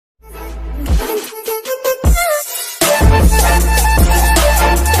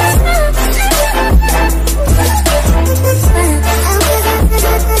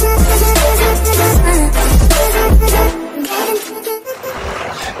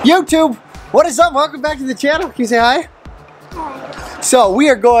YouTube, what is up? Welcome back to the channel. Can you say hi? Hi. So we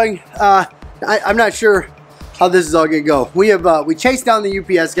are going, I'm not sure how this is all gonna go. We chased down the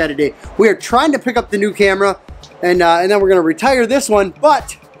UPS guy today. We are trying to pick up the new camera and then we're gonna retire this one,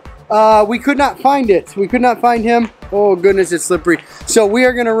 but we could not find it. We could not find him. Oh goodness, it's slippery. So we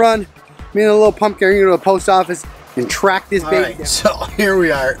are gonna run, me and a little pumpkin are gonna go to the post office and track this baby down. So here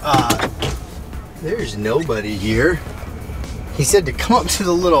we are. There's nobody here. He said to come up to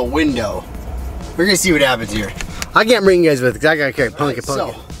the little window. We're gonna see what happens here. I can't bring you guys with because I gotta carry pumpkin.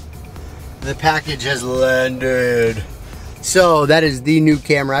 So, the package has landed. So that is the new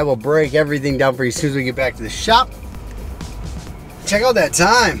camera. I will break everything down for you as soon as we get back to the shop. Check out that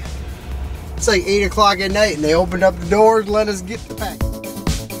time. It's like 8 o'clock at night and they opened up the doors and let us get the package.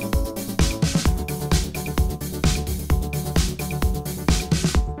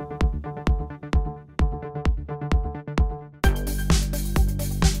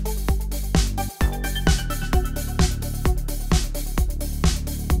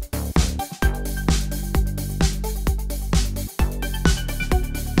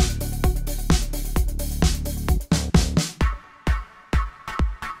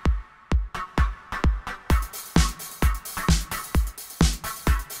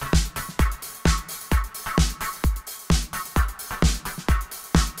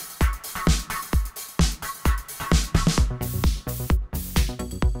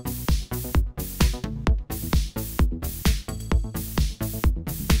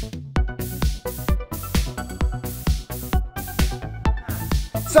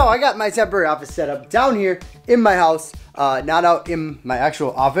 So I got my temporary office set up down here in my house, not out in my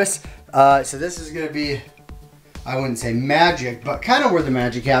actual office. So this is gonna be, I wouldn't say magic, but kind of where the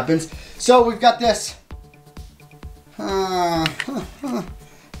magic happens. So we've got this.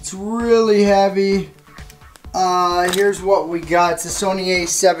 It's really heavy. Here's what we got. It's a Sony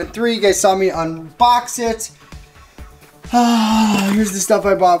A7iii. You guys saw me unbox it. Here's the stuff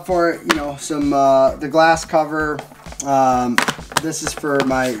I bought for it. You know, some the glass cover. This is for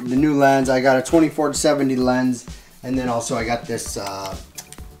the new lens. I got a 24-70 lens, and then also I got this f4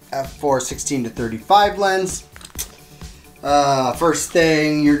 16-35 lens. First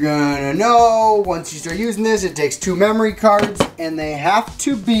thing you're gonna know once you start using this, it takes 2 memory cards, and they have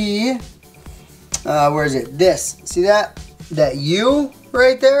to be where is it? This, see that U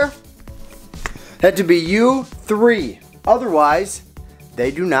right there? Had to be U3. Otherwise, they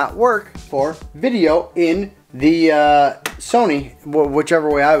do not work for video in the Sony,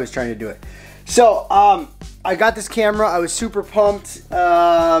 whichever way I was trying to do it. So I got this camera. I was super pumped.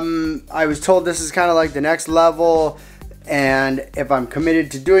 I was told this is kind of like the next level, and if I'm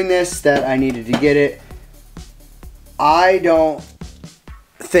committed to doing this, that I needed to get it. I don't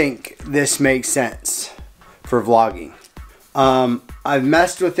think this makes sense for vlogging. I've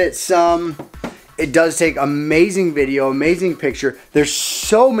messed with it some. It does take amazing video, amazing picture. There's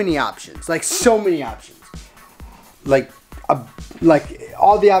so many options, like so many options. Like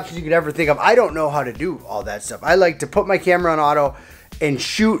all the options you could ever think of. I don't know how to do all that stuff. I like to put my camera on auto and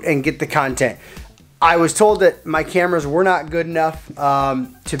shoot and get the content. I was told that my cameras were not good enough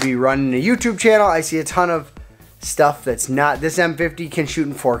to be running a YouTube channel. I see a ton of stuff that's not. This M50 can shoot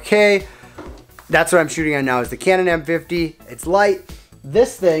in 4K. That's what I'm shooting on now is the Canon M50. It's light.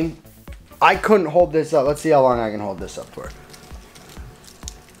 This thing, I couldn't hold this up. Let's see how long I can hold this up for.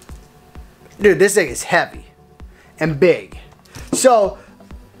 Dude, this thing is heavy and big. So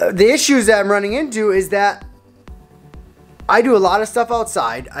the issues that I'm running into is that I do a lot of stuff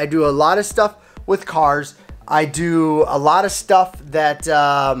outside. I do a lot of stuff with cars. I do a lot of stuff that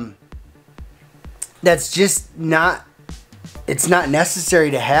that's just not, it's not necessary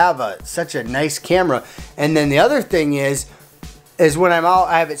to have such a nice camera. And then the other thing is when I'm out,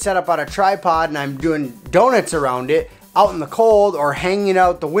 I have it set up on a tripod and I'm doing donuts around it out in the cold or hanging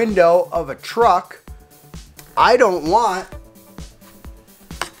out the window of a truck. I don't want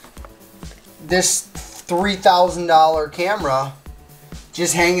this $3,000 camera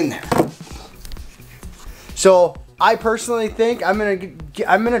just hanging there. So I personally think I'm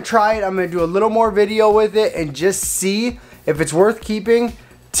gonna try it. I'm gonna do a little more video with it and just see if it's worth keeping.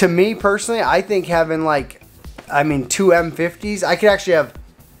 To me personally, I think having like, I mean, 2 M50s. I could actually have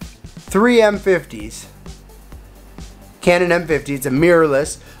 3 M50s. Canon M50. It's a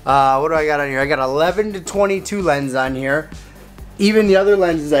mirrorless. What do I got on here? I got 11-22 lens on here. Even the other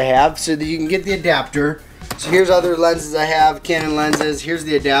lenses I have, so that you can get the adapter. So here's other lenses I have, Canon lenses. Here's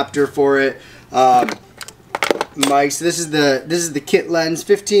the adapter for it. Mics. So this is the kit lens,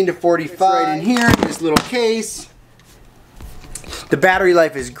 15-45. It's right in here, in this little case. The battery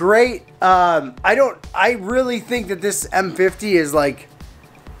life is great. I really think that this M50 is like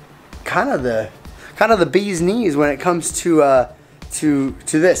kind of the bee's knees when it comes to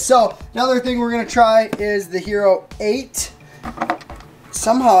this. So another thing we're gonna try is the Hero 8.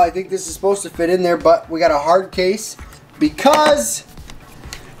 Somehow I think this is supposed to fit in there, but we got a hard case because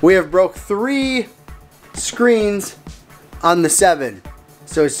we have broke 3 screens on the 7.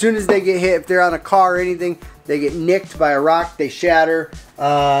 So as soon as they get hit, if they're on a car or anything, they get nicked by a rock, they shatter.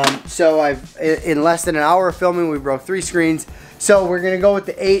 So in less than an hour of filming, we broke 3 screens. So we're gonna go with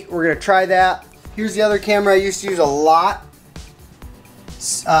the 8. We're gonna try that. Here's the other camera I used to use a lot.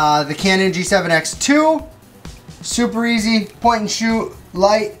 The Canon G7X II. Super easy, point and shoot,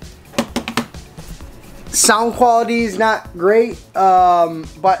 light. Sound quality is not great,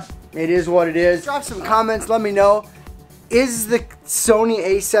 but it is what it is. Drop some comments, let me know. Is the Sony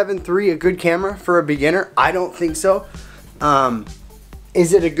A7 III a good camera for a beginner? I don't think so.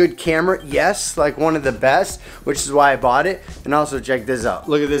 Is it a good camera? Yes, like one of the best, which is why I bought it. And also check this out.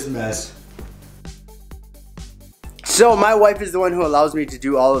 Look at this mess. So my wife is the one who allows me to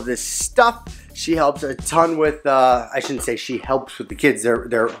do all of this stuff. She helps a ton with, I shouldn't say she helps with the kids.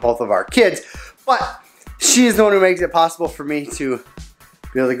 They're both of our kids. But she is the one who makes it possible for me to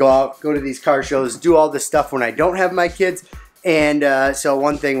be able to go out, go to these car shows, do all this stuff when I don't have my kids. And so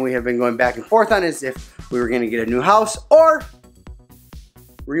one thing we have been going back and forth on is if we were gonna get a new house or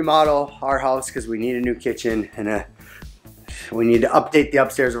remodel our house because we need a new kitchen and we need to update the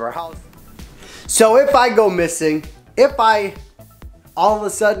upstairs of our house. So if I go missing, if I all of a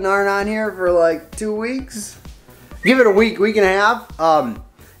sudden aren't on here for like 2 weeks, give it a week, week and a half,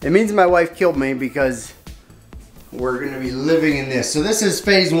 it means my wife killed me because we're gonna be living in this. So this is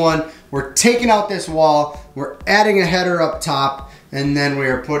phase 1. We're taking out this wall, we're adding a header up top, and then we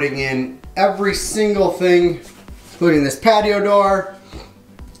are putting in every single thing, including this patio door.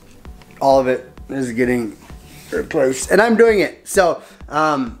 All of it is getting replaced, and I'm doing it. So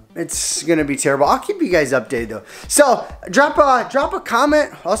it's gonna be terrible. I'll keep you guys updated though. So drop a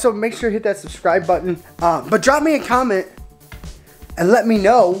comment. Also make sure to hit that subscribe button. But drop me a comment and let me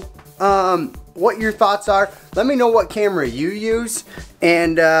know what your thoughts are. Let me know what camera you use,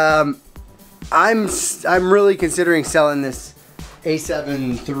 and I'm really considering selling this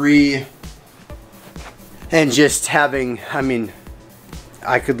A7 III and just having, I mean,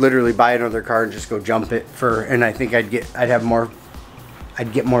 I could literally buy another car and just go jump it for, and I think I'd get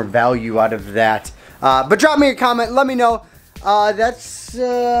more value out of that. But drop me a comment, let me know. That's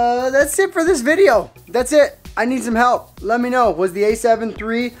it for this video. That's it. I need some help. Let me know. Was the A7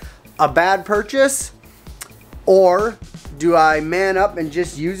 III a bad purchase, or do I man up and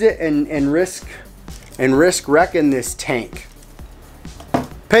just use it and risk wrecking this tank?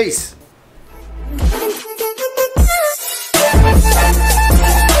 Peace.